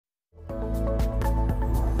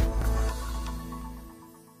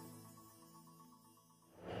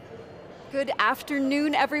Good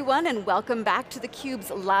afternoon, everyone, and welcome back to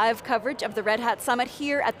theCUBE's live coverage of the Red Hat Summit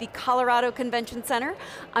here at the Colorado Convention Center.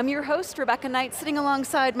 I'm your host, Rebecca Knight, sitting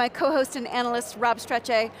alongside my co-host and analyst, Rob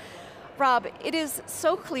Strechay. Rob, it is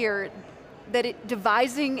so clear that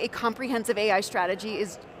devising a comprehensive AI strategy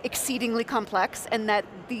is exceedingly complex, and that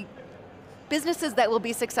the businesses that will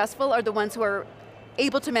be successful are the ones who are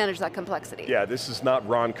able to manage that complexity. Yeah, this is not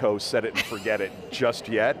Ronco set it and forget it just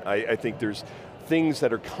yet. I think there's things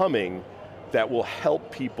that are coming that will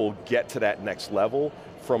help people get to that next level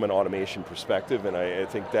from an automation perspective, and I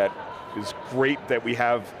think that is great that we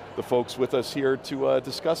have the folks with us here to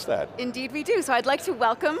discuss that. Indeed we do, so I'd like to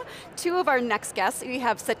welcome two of our next guests. We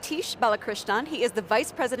have Sathish Balakrishnan. He is the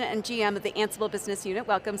Vice President and GM of the Ansible Business Unit.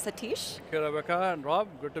 Welcome, Sathish. Thank you, Rebecca and Rob,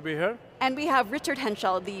 good to be here. And we have Richard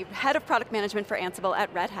Henshall, the Head of Product Management for Ansible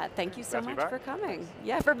at Red Hat. Thank you so much for coming.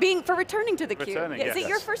 Yeah, for returning to theCUBE. Yeah, is it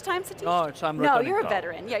your first time, Sathish? No, I'm returning. No, you're a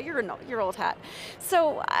veteran. Yeah, you're old hat.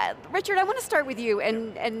 So, Richard, I want to start with you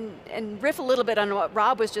and riff a little bit on what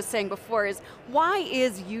Rob was just saying before, is why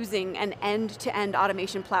is using an end-to-end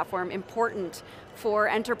automation platform important for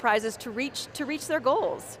enterprises to reach their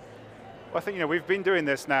goals? Well, I think we've been doing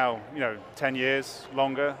this now 10 years,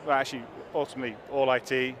 longer. Well, actually, ultimately, all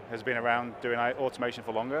IT has been around doing automation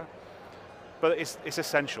for longer. But it's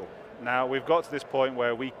essential. Now, we've got to this point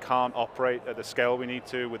where we can't operate at the scale we need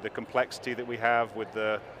to, with the complexity that we have, with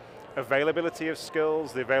the availability of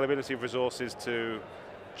skills, the availability of resources to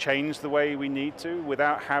change the way we need to,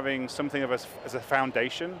 without having something of us as a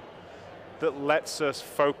foundation that lets us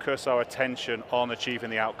focus our attention on achieving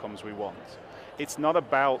the outcomes we want. It's not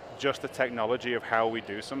about just the technology of how we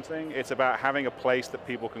do something, it's about having a place that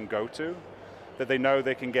people can go to, that they know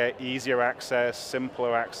they can get easier access,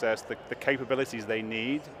 simpler access, the capabilities they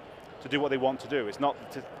need to do what they want to do. It's not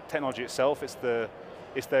the technology itself, it's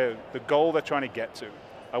the goal they're trying to get to.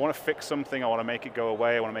 I want to fix something, I want to make it go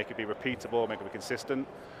away, I want to make it be repeatable, make it be consistent.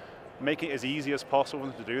 Make it as easy as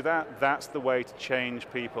possible to do that. That's the way to change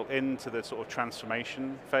people into the sort of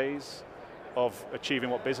transformation phase of achieving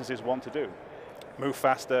what businesses want to do. Move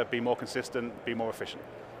faster, be more consistent, be more efficient.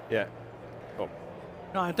 Yeah. Oh.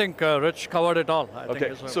 No, I think Rich covered it all.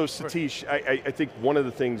 Okay, so Sathish, I think one of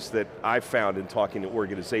the things that I've found in talking to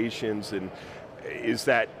organizations is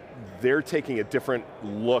that they're taking a different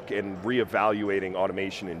look and reevaluating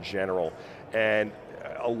automation in general. And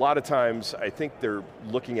a lot of times, I think they're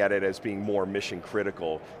looking at it as being more mission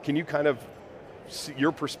critical. Can you kind of see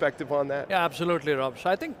your perspective on that? Yeah, absolutely, Rob. So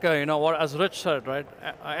I think, as Rich said, right,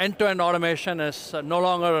 end-to-end automation is no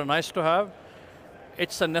longer a nice to have,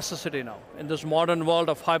 it's a necessity now. In this modern world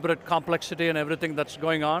of hybrid complexity and everything that's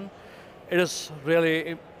going on, it is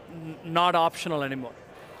really not optional anymore.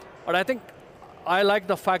 But I think I like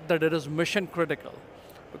the fact that it is mission critical,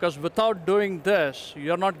 because without doing this,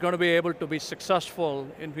 you're not going to be able to be successful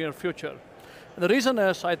in your future. And the reason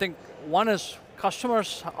is, I think, one is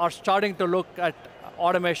customers are starting to look at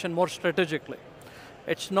automation more strategically.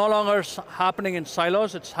 It's no longer happening in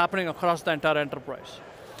silos, it's happening across the entire enterprise.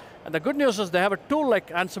 And the good news is they have a tool like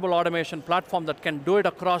Ansible Automation Platform that can do it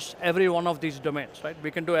across every one of these domains, right? We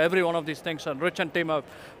can do every one of these things, and Rich and team have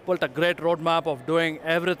built a great roadmap of doing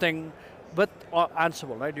everything with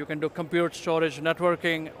Ansible, right? You can do compute, storage,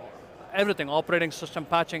 networking, everything, operating system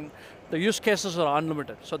patching. The use cases are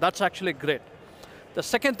unlimited, so that's actually great. The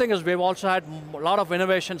second thing is we've also had a lot of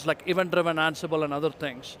innovations like Event-Driven Ansible and other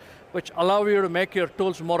things, which allow you to make your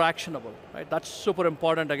tools more actionable, right? That's super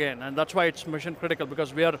important again, and that's why it's mission critical,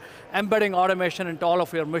 because we are embedding automation into all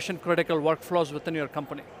of your mission critical workflows within your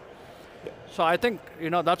company. So I think,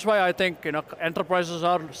 that's why I think, enterprises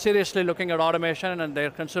are seriously looking at automation and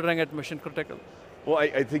they're considering it mission critical. Well,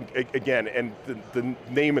 I think, again, and the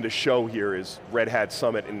name of the show here is Red Hat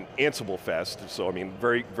Summit and Ansible Fest, so I mean,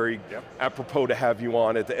 very, very apropos to have you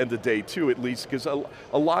on at the end of day two, at least, because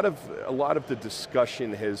a lot of the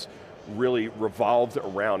discussion has really revolved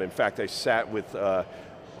around. In fact, I sat with, I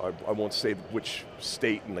won't say which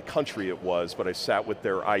state in the country it was, but I sat with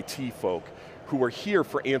their IT folk who were here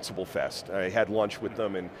for Ansible Fest. I had lunch with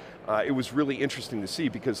them, and it was really interesting to see,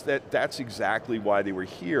 because that's exactly why they were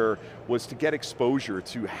here, was to get exposure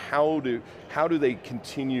to how do they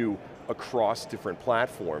continue across different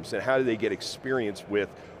platforms, and how do they get experience with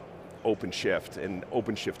OpenShift and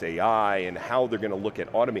OpenShift AI, and how they're going to look at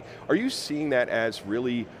automate. Are you seeing that as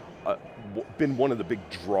really been one of the big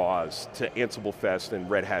draws to Ansible Fest and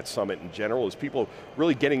Red Hat Summit in general? Is people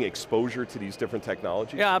really getting exposure to these different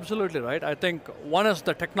technologies? Yeah, absolutely, right. I think one is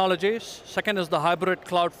the technologies, second is the hybrid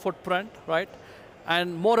cloud footprint, right?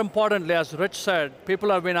 And more importantly, as Rich said,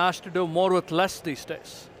 people have been asked to do more with less these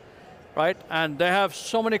days. right? And they have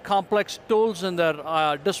so many complex tools in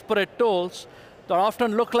their disparate tools that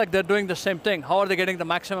often look like they're doing the same thing. How are they getting the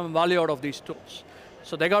maximum value out of these tools?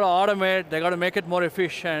 So they got to automate, they got to make it more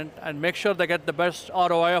efficient, and make sure they get the best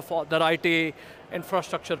ROI of their IT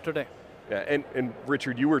infrastructure today. Yeah, and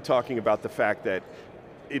Richard, you were talking about the fact that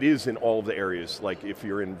it is in all of the areas, like if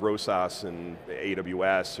you're in Rosas and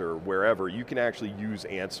AWS or wherever, you can actually use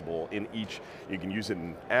Ansible in each. You can use it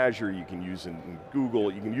in Azure, you can use it in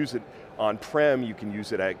Google, you can use it on-prem, you can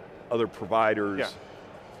use it at other providers. Yeah.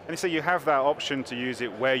 And so you have that option to use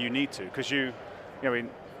it where you need to, because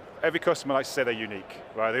every customer likes to say they're unique,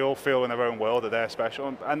 right? They all feel in their own world that they're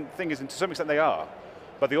special, and the thing is, to some extent they are,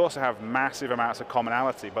 but they also have massive amounts of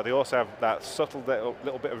commonality, but they also have that subtle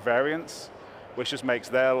little bit of variance, which just makes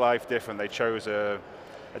their life different. They chose a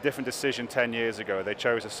different decision 10 years ago. They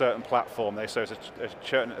chose a certain platform. They chose a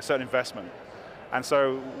certain investment. And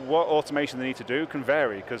so what automation they need to do can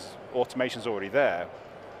vary because automation's already there.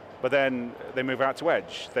 But then they move out to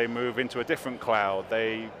edge. They move into a different cloud.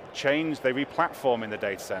 They change, they re-platform in the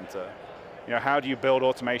data center. How do you build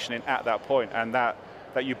automation in at that point? And that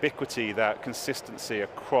ubiquity, that consistency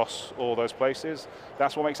across all those places,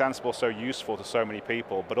 that's what makes Ansible so useful to so many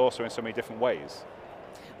people, but also in so many different ways.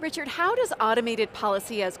 Richard, how does automated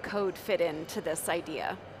policy as code fit into this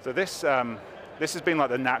idea? So this has been like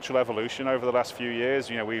the natural evolution over the last few years.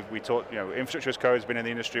 We talked, infrastructure as code has been in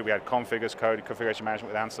the industry. We had config as code, configuration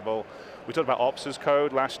management with Ansible. We talked about ops as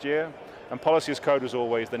code last year, and policy as code was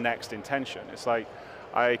always the next intention. It's like,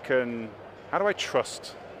 how do I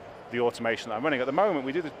trust the automation that I'm running? At the moment,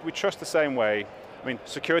 we trust the same way. I mean,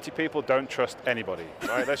 security people don't trust anybody,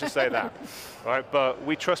 right? Let's just say that, right? But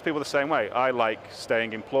we trust people the same way. I like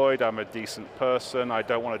staying employed. I'm a decent person. I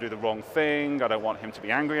don't want to do the wrong thing. I don't want him to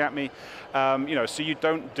be angry at me. So you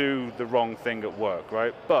don't do the wrong thing at work,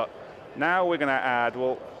 right? But now we're going to add,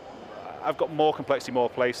 well, I've got more complexity, more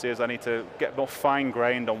places. I need to get more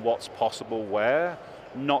fine-grained on what's possible where,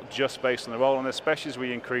 not just based on the role, and especially as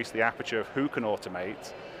we increase the aperture of who can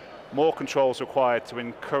automate, more controls required to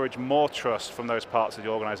encourage more trust from those parts of the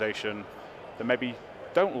organization that maybe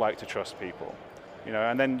don't like to trust people.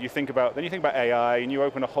 And then you think about AI, and you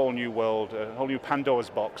open a whole new world, a whole new Pandora's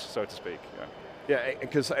box, so to speak. Yeah,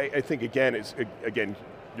 because I think again,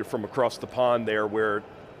 you're from across the pond there, where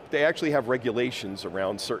they actually have regulations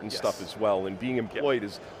around certain stuff as well, and being employed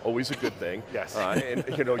is always a good thing. Yes. And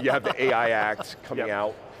you have the AI Act coming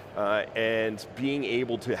out, and being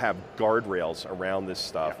able to have guardrails around this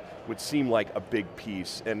stuff would seem like a big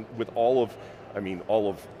piece. And with all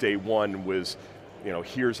of day one was,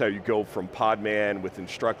 here's how you go from Podman with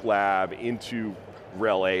InstructLab into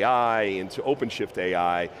RHEL AI, into OpenShift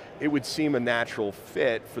AI, it would seem a natural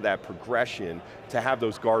fit for that progression to have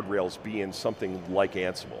those guardrails be in something like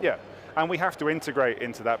Ansible. Yeah, and we have to integrate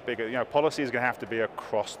into that bigger, policy is going to have to be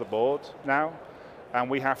across the board now, and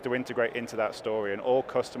we have to integrate into that story, and all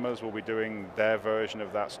customers will be doing their version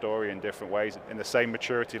of that story in different ways, in the same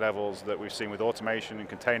maturity levels that we've seen with automation and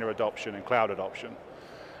container adoption and cloud adoption.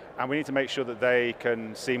 And we need to make sure that they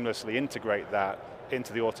can seamlessly integrate that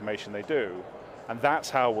into the automation they do. And that's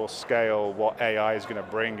how we'll scale what AI is going to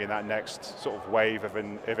bring in that next sort of wave of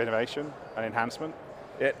innovation and enhancement.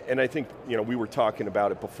 And I think, we were talking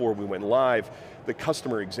about it before we went live, the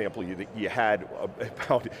customer example you had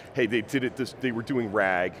about, hey, they were doing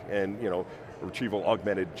RAG and, retrieval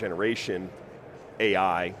augmented generation,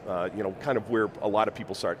 AI, kind of where a lot of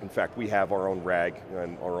people start. In fact, we have our own RAG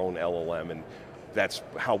and our own LLM, and that's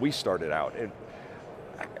how we started out. And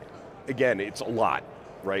again, it's a lot,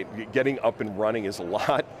 right? Getting up and running is a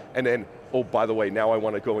lot, and then, oh, by the way, now I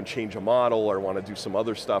want to go and change a model, or I want to do some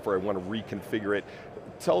other stuff, or I want to reconfigure it.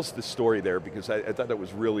 Tell us the story there, because I thought that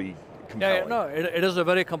was really compelling. Yeah, no, it is a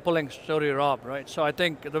very compelling story, Rob, right? So I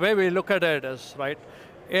think the way we look at it is, right,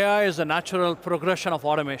 AI is a natural progression of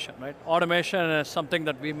automation, right? Automation is something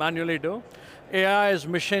that we manually do. AI is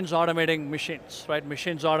machines automating machines, right?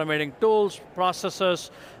 Machines automating tools,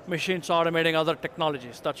 processes, machines automating other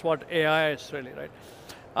technologies. That's what AI is really, right?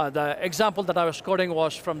 The example that I was quoting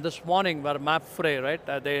was from this morning where MapFrey,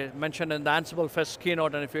 right? They mentioned in the Ansible Fest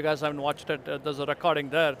keynote, and if you guys haven't watched it, there's a recording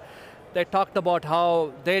there. They talked about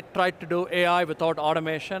how they tried to do AI without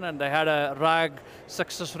automation, and they had a RAG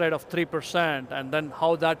success rate of 3%, and then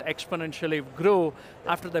how that exponentially grew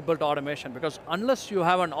after they built automation. Because unless you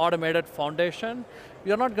have an automated foundation,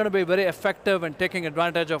 you're not going to be very effective in taking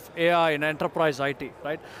advantage of AI in enterprise IT,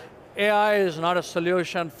 right? AI is not a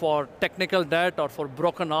solution for technical debt or for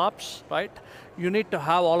broken ops, right? You need to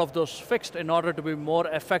have all of those fixed in order to be more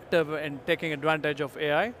effective in taking advantage of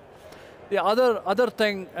AI. The other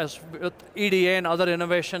thing, as with EDA and other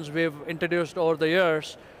innovations we've introduced over the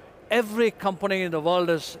years, every company in the world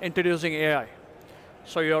is introducing AI.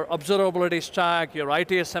 So your observability stack, your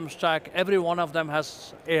ITSM stack, every one of them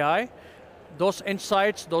has AI. Those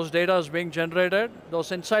insights, those data is being generated.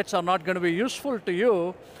 Those insights are not going to be useful to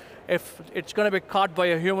you if it's going to be caught by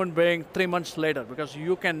a human being 3 months later, because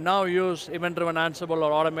you can now use Event-Driven Ansible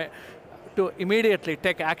or Automate to immediately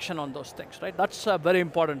take action on those things, right? That's a very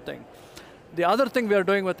important thing. The other thing we are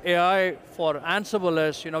doing with AI for Ansible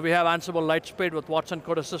is, we have Ansible Lightspeed with Watson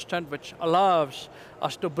Code Assistant, which allows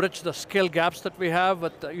us to bridge the skill gaps that we have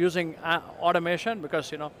with using automation,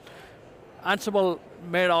 because Ansible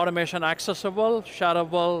made automation accessible,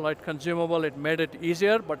 shareable, right, consumable, it made it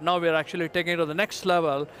easier, but now we're actually taking it to the next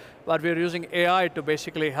level where we're using AI to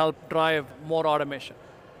basically help drive more automation.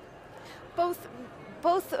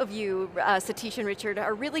 Both of you, Sathish and Richard,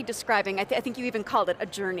 are really describing, I think you even called it a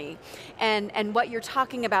journey, and what you're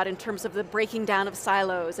talking about in terms of the breaking down of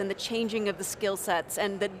silos and the changing of the skill sets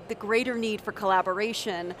and the greater need for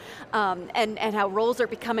collaboration, and how roles are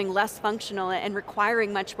becoming less functional and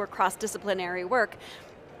requiring much more cross-disciplinary work.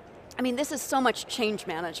 I mean, this is so much change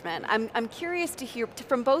management. I'm curious to hear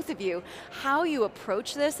from both of you how you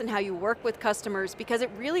approach this and how you work with customers, because it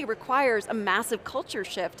really requires a massive culture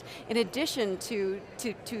shift in addition to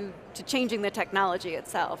changing the technology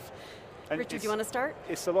itself. And Richard, do you want to start?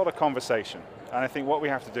 It's a lot of conversation, and I think what we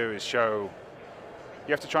have to do is show,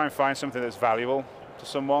 you have to try and find something that's valuable to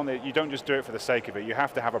someone. You don't just do it for the sake of it. You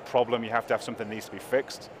have to have a problem, you have to have something that needs to be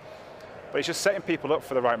fixed. But it's just setting people up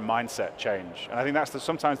for the right mindset change. And I think that's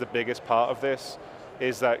sometimes the biggest part of this,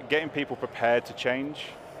 is that getting people prepared to change,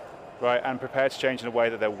 right? And prepared to change in a way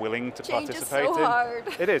that they're willing to participate in. Change is so hard.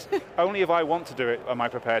 It is. Only if I want to do it am I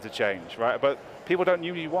prepared to change, right? But people don't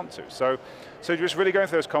usually want to. So just really going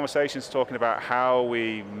through those conversations, talking about how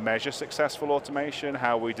we measure successful automation,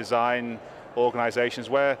 how we design organizations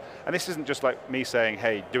where, and this isn't just like me saying,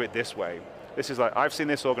 hey, do it this way. This is like, I've seen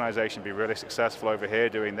this organization be really successful over here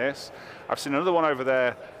doing this. I've seen another one over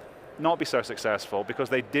there not be so successful because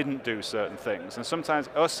they didn't do certain things. And sometimes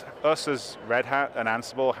us as Red Hat and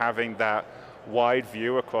Ansible having that wide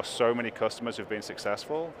view across so many customers who've been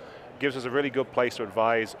successful gives us a really good place to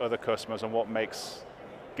advise other customers on what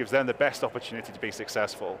gives them the best opportunity to be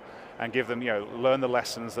successful and give them, learn the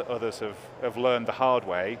lessons that others have learned the hard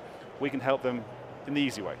way. We can help them in the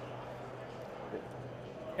easy way.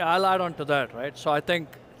 Yeah, I'll add on to that, right? So I think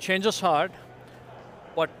change is hard,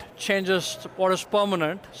 but change is what is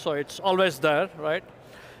permanent, so it's always there, right?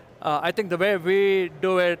 I think the way we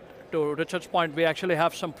do it, to Richard's point, we actually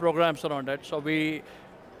have some programs around it. So we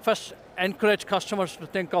first encourage customers to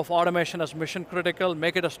think of automation as mission critical,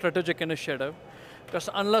 make it a strategic initiative, because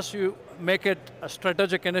unless you make it a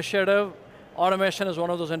strategic initiative, automation is one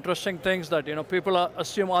of those interesting things that people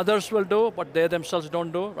assume others will do, but they themselves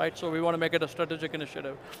don't do, right? So we want to make it a strategic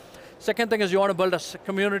initiative. Second thing is you want to build a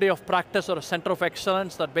community of practice or a center of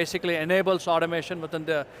excellence that basically enables automation within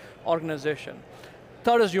the organization.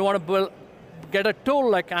 Third is you want to get a tool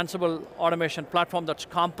like Ansible Automation Platform that's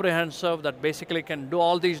comprehensive, that basically can do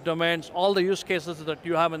all these domains, all the use cases that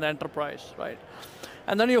you have in the enterprise, right?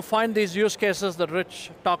 And then you find these use cases that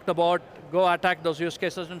Rich talked about, go attack those use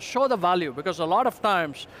cases and show the value, because a lot of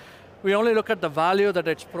times we only look at the value that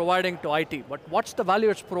it's providing to IT, but what's the value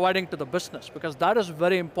it's providing to the business? Because that is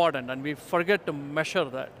very important and we forget to measure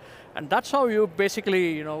that. And that's how you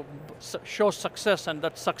basically show success, and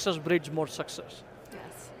that success breeds more success.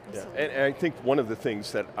 Yes, absolutely. Yeah. And I think one of the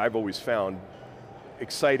things that I've always found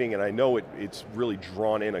exciting, and I know it's really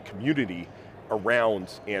drawn in a community around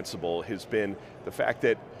Ansible, has been the fact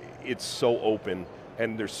that it's so open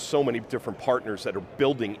and there's so many different partners that are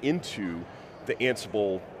building into the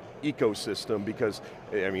Ansible ecosystem, because,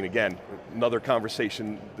 I mean, again, another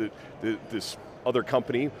conversation, this other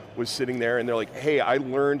company was sitting there and they're like, hey, I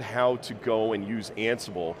learned how to go and use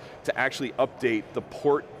Ansible to actually update the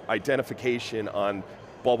port identification on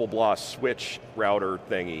blah, blah, blah switch router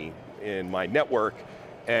thingy in my network,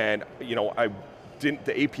 and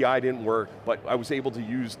the API didn't work, but I was able to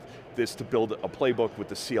use this to build a playbook with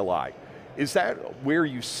the CLI. Is that where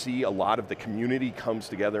you see a lot of the community comes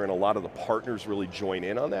together and a lot of the partners really join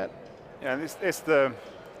in on that? Yeah, and it's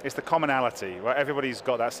the commonality, right? Everybody's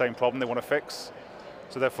got that same problem they want to fix,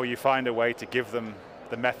 so therefore you find a way to give them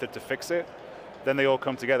the method to fix it, then they all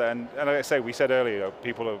come together. And like I say, we said earlier,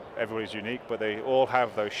 everybody's unique, but they all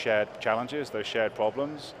have those shared challenges, those shared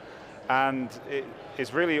problems. And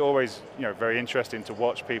it's really always very interesting to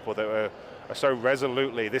watch people that are so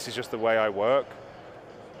resolutely, this is just the way I work,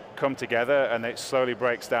 come together, and it slowly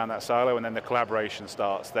breaks down that silo, and then the collaboration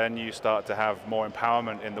starts. Then you start to have more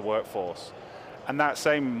empowerment in the workforce. And that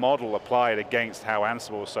same model applied against how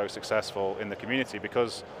Ansible was so successful in the community,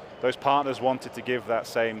 because those partners wanted to give that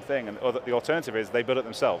same thing, and the alternative is they build it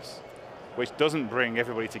themselves, which doesn't bring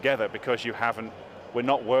everybody together because we're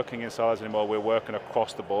not working in silos anymore, we're working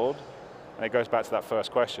across the board. And it goes back to that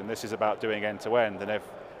first question. This is about doing end-to-end, and if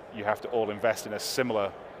you have to all invest in a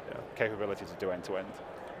similar capability to do end-to-end.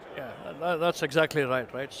 Yeah, that's exactly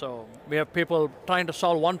right? So we have people trying to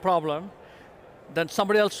solve one problem, then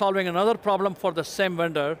somebody else solving another problem for the same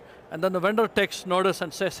vendor, and then the vendor takes notice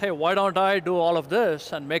and says, hey, why don't I do all of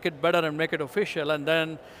this and make it better and make it official? And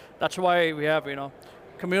then that's why we have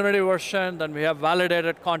community version, then we have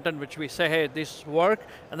validated content which we say, hey, this work,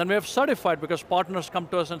 and then we have certified because partners come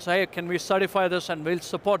to us and say, hey, can we certify this and we'll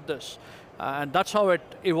support this. And that's how it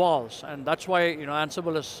evolves, and that's why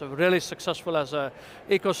Ansible is really successful as an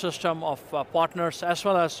ecosystem of partners, as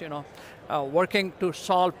well as working to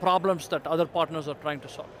solve problems that other partners are trying to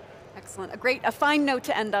solve. Excellent, a fine note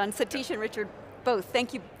to end on. Satish and Richard, both,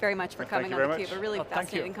 thank you very much for coming on theCUBE. A really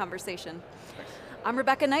fascinating conversation. Thanks. I'm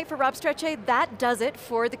Rebecca Knight for Rob Strechay. That does it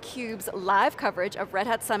for theCUBE's live coverage of Red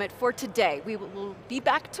Hat Summit for today. We will be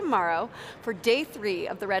back tomorrow for day 3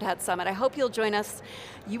 of the Red Hat Summit. I hope you'll join us.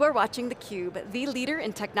 You are watching theCUBE, the leader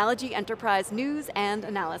in technology enterprise news and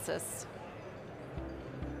analysis.